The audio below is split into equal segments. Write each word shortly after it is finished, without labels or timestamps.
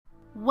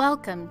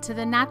Welcome to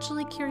the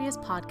Naturally Curious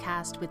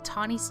podcast with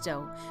Tawny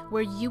Stowe,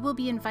 where you will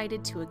be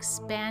invited to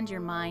expand your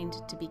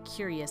mind to be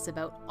curious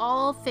about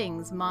all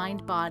things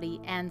mind,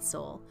 body, and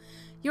soul.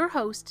 Your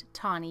host,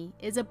 Tawny,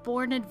 is a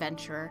born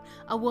adventurer,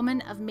 a woman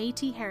of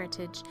Métis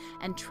heritage,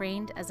 and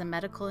trained as a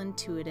medical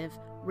intuitive,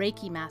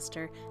 Reiki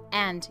master,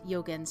 and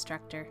yoga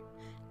instructor.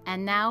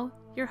 And now,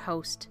 your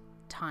host,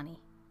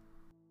 Tawny.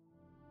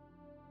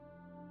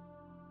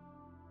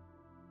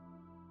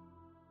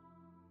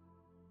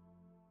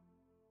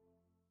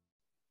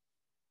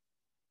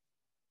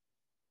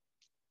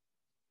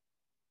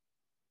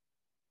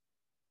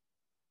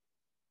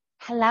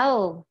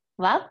 Hello,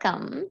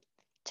 welcome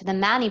to the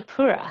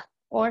Manipura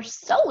or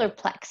solar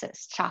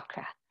plexus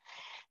chakra.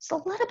 So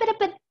a little bit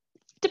of a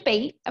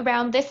debate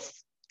around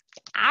this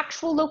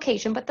actual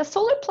location, but the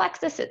solar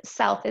plexus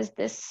itself is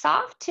this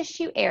soft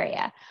tissue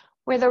area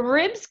where the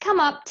ribs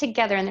come up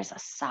together and there's a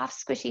soft,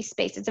 squishy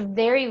space. It's a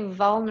very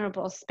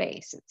vulnerable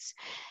space. It's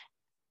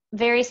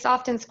very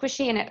soft and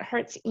squishy and it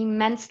hurts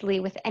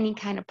immensely with any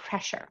kind of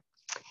pressure.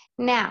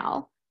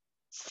 Now,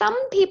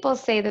 some people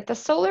say that the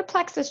solar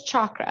plexus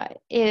chakra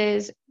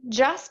is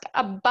just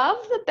above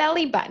the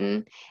belly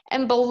button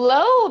and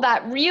below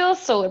that real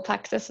solar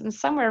plexus and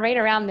somewhere right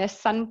around this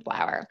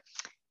sunflower.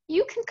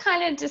 You can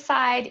kind of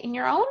decide in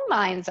your own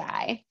mind's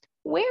eye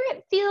where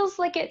it feels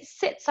like it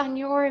sits on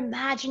your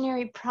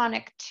imaginary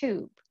pranic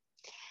tube.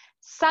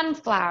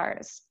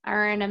 Sunflowers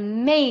are an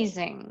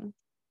amazing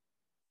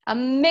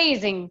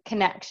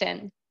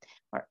connection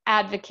or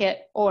advocate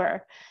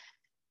or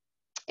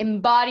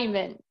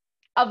embodiment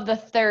of the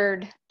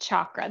third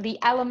chakra. The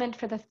element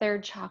for the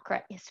third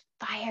chakra is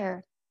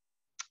fire.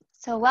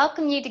 So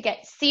welcome you to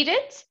get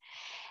seated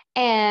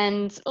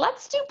and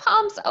let's do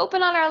palms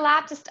open on our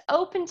lap, just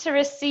open to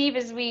receive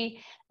as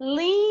we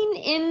lean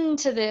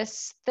into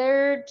this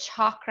third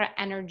chakra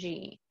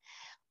energy.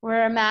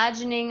 We're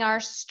imagining our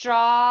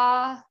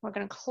straw. We're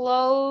going to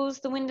close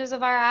the windows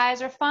of our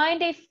eyes or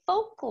find a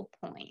focal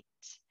point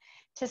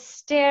to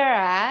stare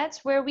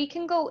at where we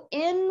can go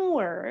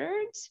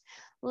inwards.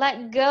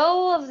 Let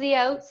go of the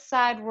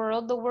outside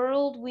world, the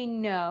world we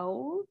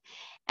know,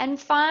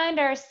 and find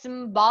our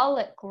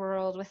symbolic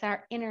world with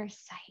our inner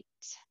sight.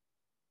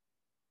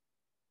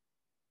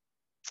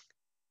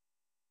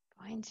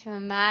 Going to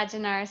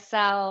imagine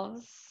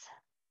ourselves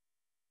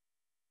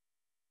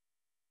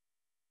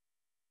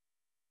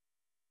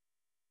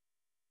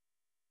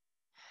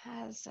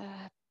as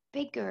a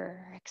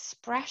bigger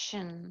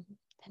expression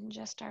than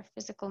just our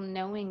physical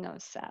knowing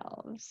of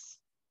selves.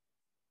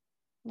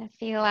 And to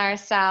feel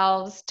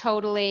ourselves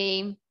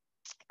totally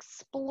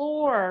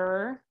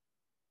explore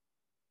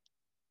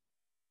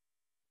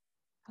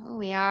who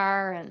we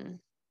are and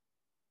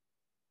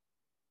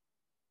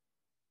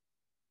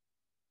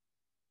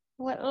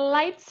what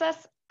lights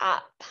us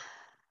up.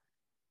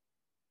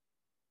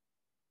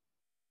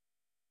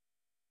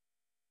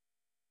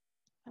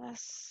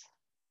 Us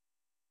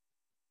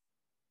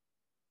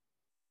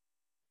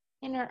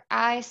inner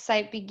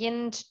eyesight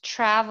begin to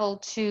travel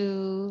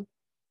to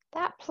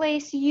that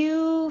place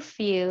you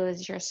feel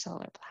is your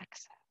solar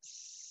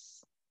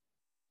plexus.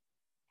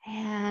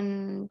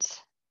 And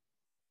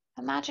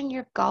imagine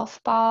your golf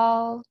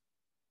ball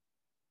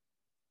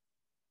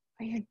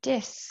or your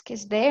disc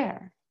is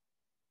there.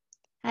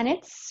 And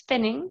it's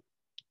spinning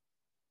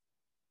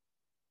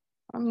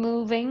or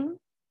moving.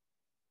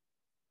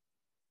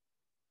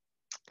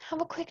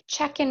 Have a quick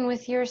check-in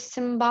with your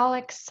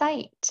symbolic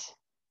sight.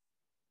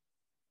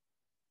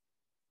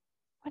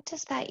 What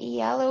does that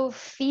yellow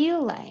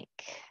feel like?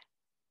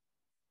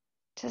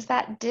 Does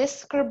that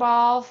disc or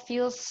ball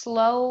feel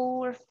slow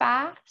or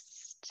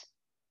fast?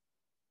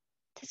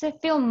 Does it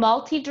feel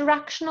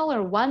multi-directional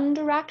or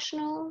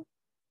one-directional?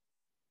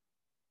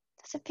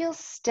 Does it feel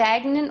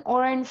stagnant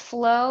or in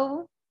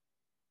flow?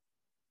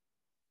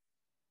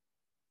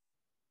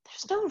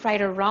 There's no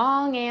right or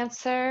wrong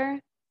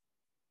answer.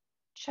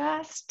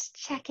 Just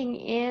checking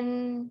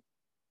in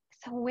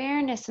with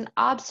awareness and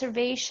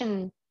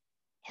observation.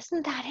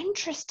 Isn't that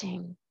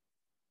interesting?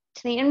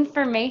 To the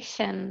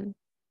information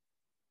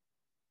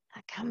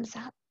that comes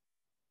up.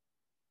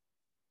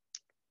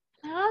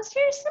 Now, as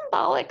your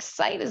symbolic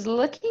sight is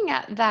looking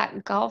at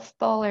that golf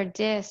ball or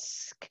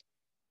disc,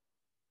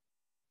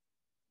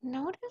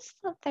 notice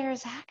that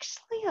there's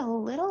actually a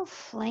little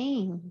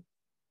flame.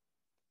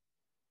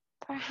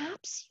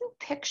 Perhaps you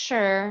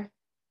picture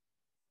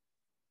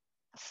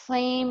a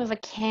flame of a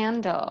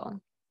candle.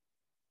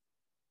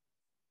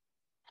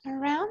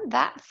 And around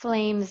that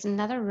flame is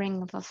another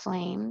ring of a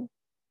flame.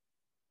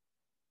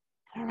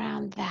 And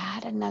around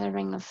that, another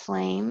ring of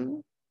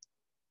flame.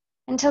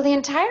 Until the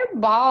entire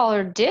ball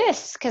or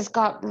disc has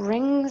got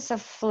rings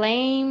of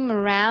flame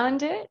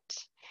around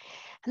it.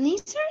 And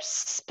these are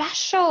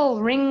special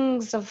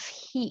rings of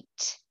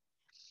heat.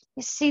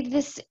 You see,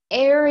 this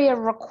area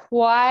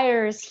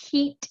requires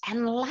heat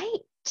and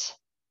light.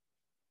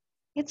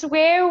 It's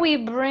where we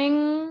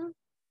bring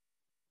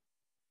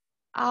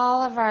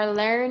all of our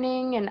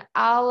learning and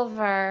all of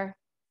our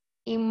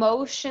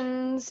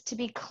emotions to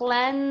be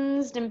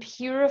cleansed and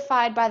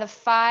purified by the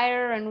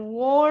fire and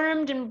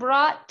warmed and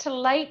brought to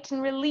light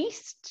and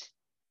released,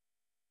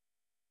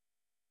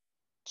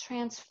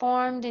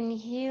 transformed and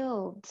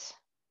healed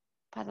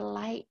by the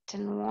light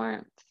and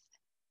warmth.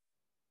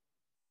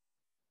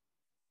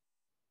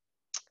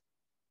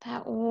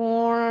 That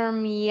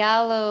warm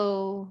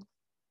yellow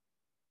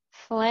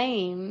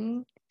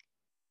flame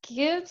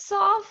gives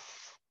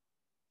off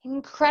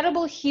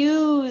incredible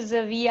hues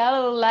of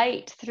yellow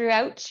light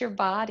throughout your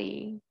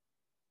body.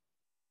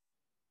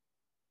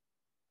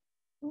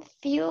 And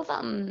feel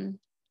them,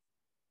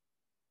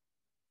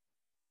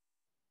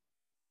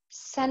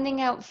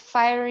 sending out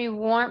fiery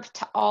warmth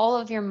to all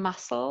of your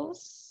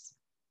muscles.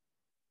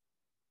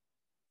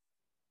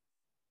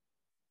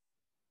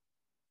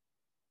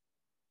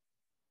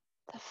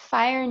 The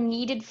fire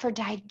needed for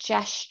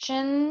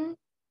digestion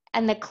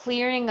and the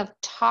clearing of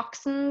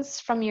toxins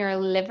from your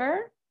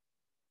liver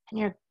and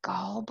your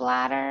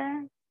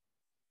gallbladder,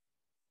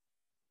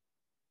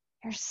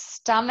 your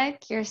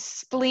stomach, your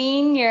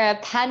spleen, your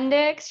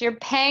appendix, your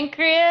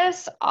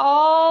pancreas,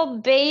 all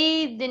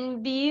bathed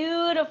in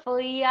beautiful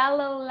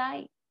yellow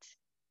light.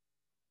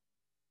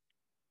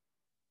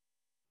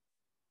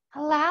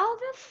 Allow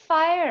the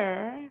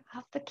fire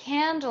of the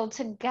candle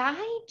to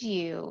guide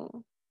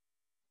you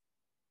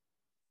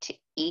to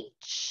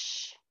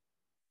each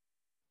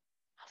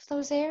of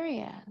those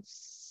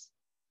areas.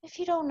 If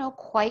you don't know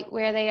quite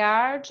where they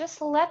are,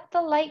 just let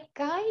the light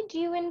guide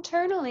you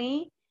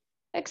internally,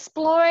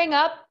 exploring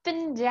up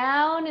and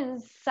down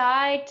and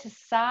side to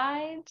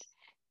side,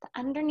 the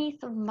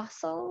underneath of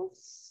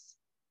muscles,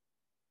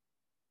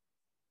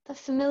 the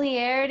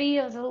familiarity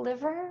of the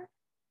liver,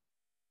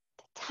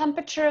 the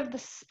temperature of the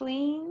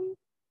spleen,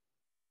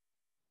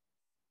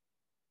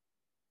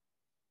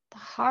 the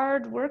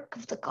hard work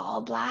of the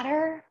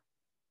gallbladder,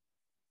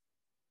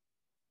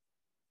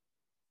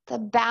 the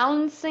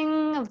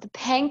bouncing of the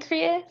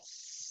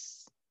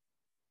pancreas,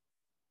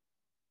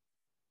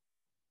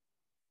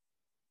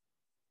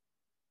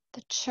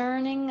 the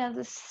churning of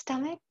the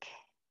stomach.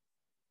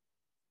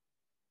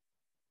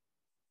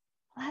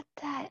 Let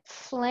that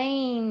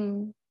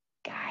flame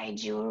guide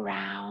you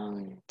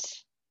around.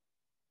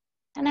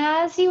 And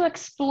as you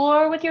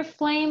explore with your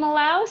flame,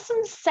 allow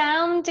some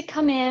sound to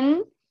come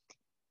in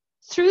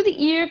through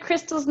the ear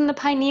crystals in the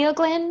pineal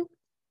gland.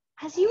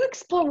 As you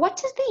explore, what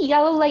does the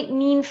yellow light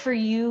mean for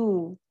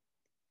you?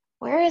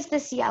 Where is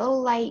this yellow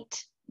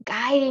light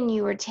guiding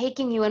you or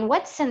taking you? And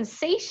what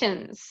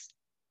sensations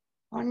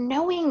or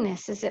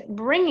knowingness is it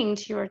bringing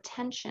to your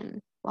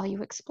attention while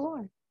you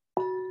explore?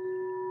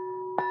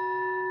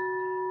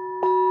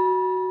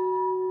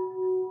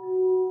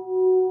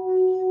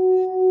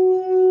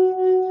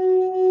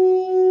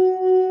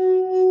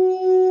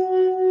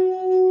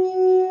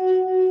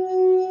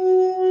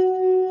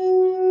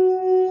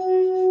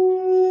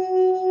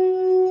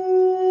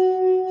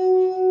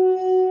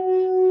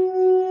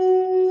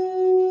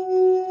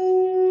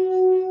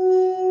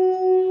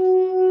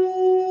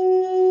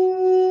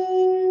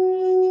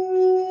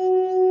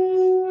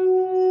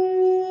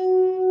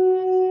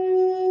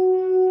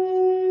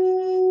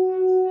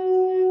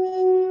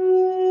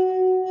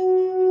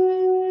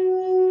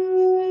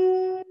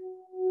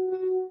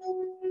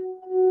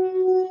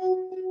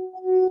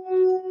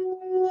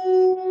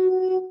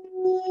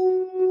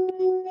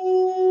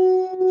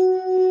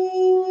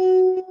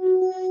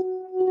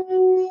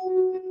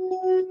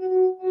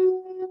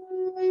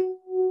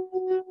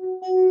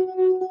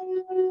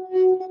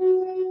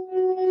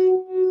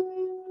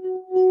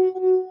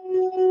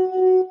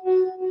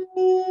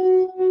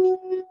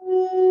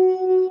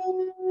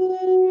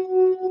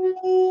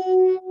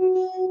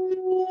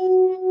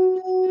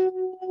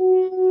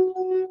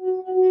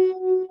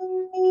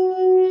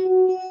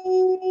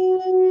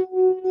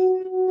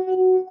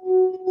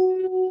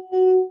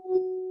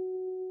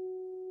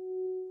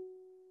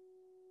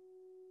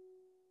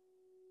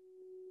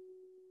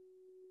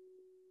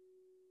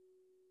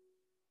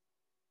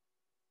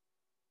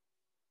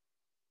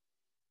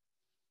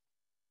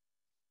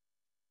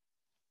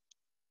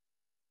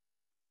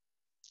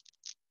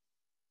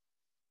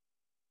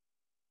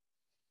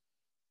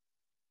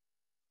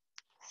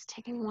 Just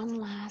taking one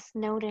last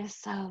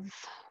notice of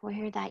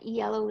where that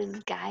yellow is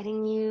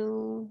guiding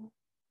you,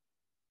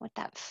 what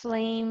that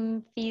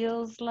flame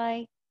feels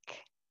like.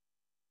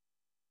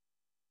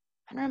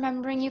 And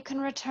remembering you can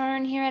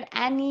return here at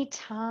any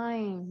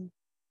time.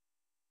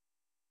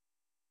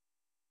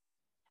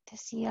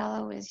 This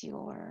yellow is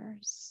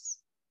yours.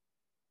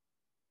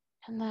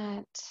 And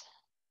that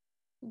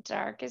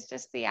dark is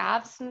just the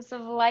absence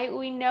of light.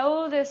 We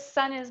know the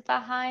sun is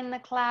behind the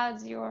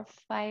clouds. Your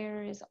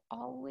fire is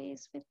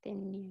always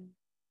within you.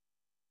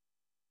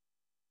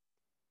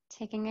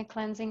 Taking a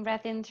cleansing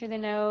breath in through the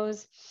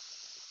nose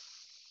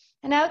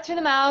and out through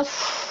the mouth.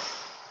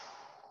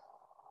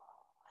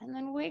 And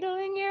then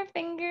wiggling your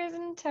fingers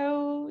and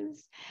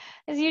toes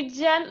as you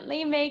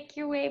gently make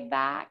your way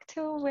back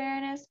to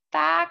awareness,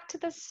 back to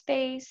the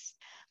space,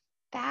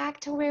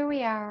 back to where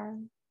we are.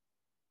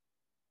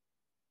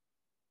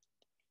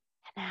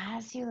 And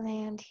as you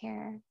land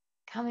here,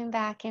 coming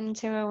back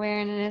into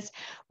awareness,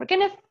 we're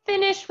going to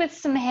finish with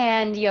some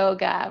hand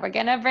yoga. We're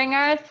going to bring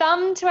our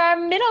thumb to our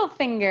middle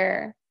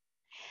finger.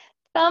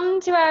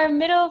 Thumb to our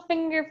middle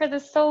finger for the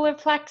solar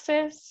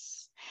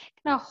plexus.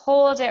 Going to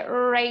hold it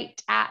right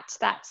at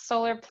that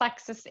solar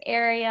plexus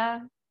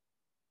area.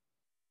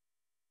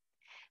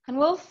 And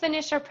we'll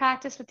finish our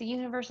practice with the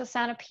universal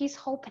sound of peace,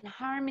 hope, and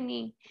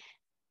harmony.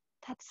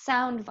 That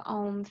sound of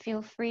Om.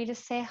 Feel free to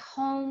say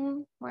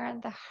home where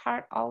the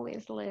heart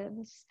always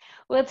lives.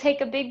 We'll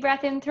take a big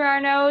breath in through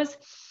our nose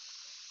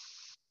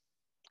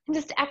and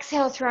just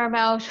exhale through our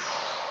mouth.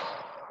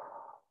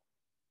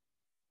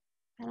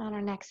 And on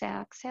our next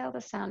exhale,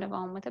 the sound of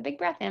Om with a big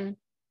breath in.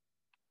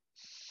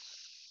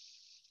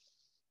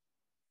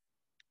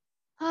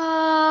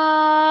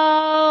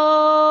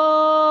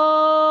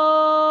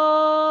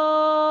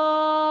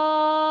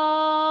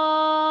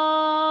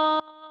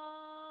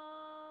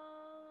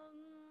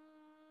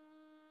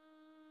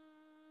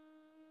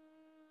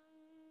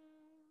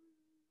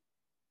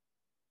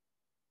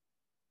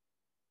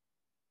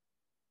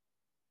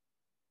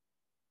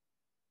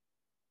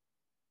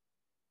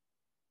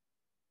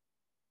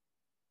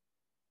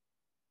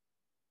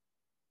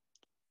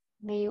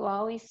 May you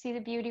always see the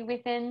beauty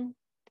within.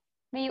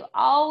 May you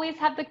always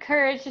have the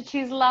courage to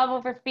choose love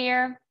over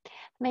fear.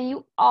 May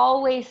you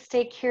always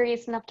stay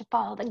curious enough to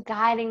follow the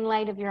guiding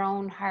light of your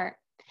own heart.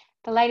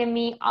 The light in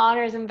me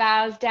honors and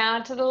bows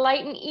down to the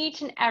light in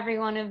each and every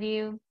one of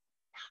you.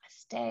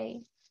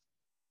 Namaste.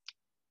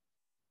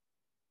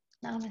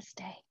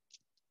 Namaste.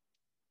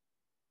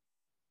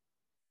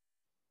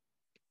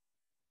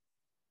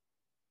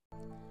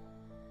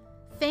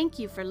 Thank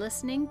you for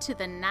listening to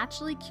the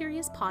Naturally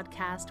Curious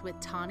podcast with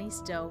Tawny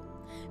Stowe.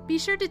 Be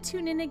sure to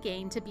tune in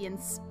again to be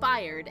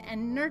inspired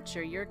and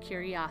nurture your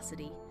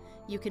curiosity.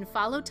 You can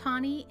follow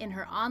Tawny in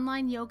her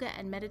online yoga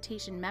and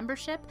meditation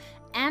membership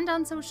and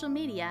on social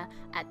media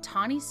at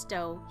Tawny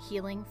Stowe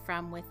Healing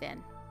from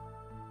Within.